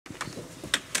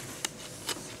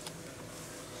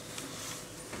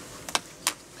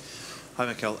Hi,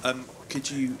 Mikel.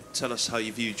 Could you tell us how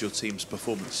you viewed your team's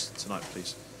performance tonight,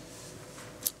 please?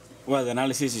 Well, the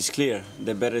analysis is clear.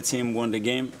 The better team won the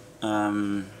game.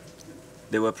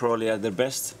 They were probably at their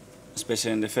best,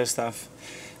 especially in the first half,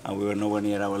 and we were nowhere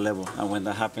near our level. And when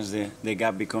that happens, the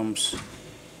gap becomes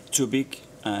too big,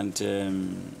 and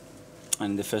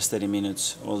in the first 30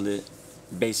 minutes, all the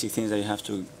basic things that you have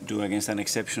to do against an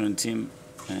exceptional team,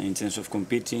 in terms of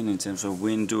competing, in terms of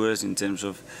win doers, in terms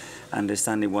of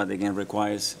understanding what the game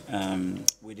requires,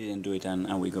 we didn't do it,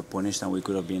 and we got punished, and we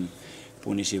could have been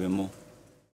punished even more.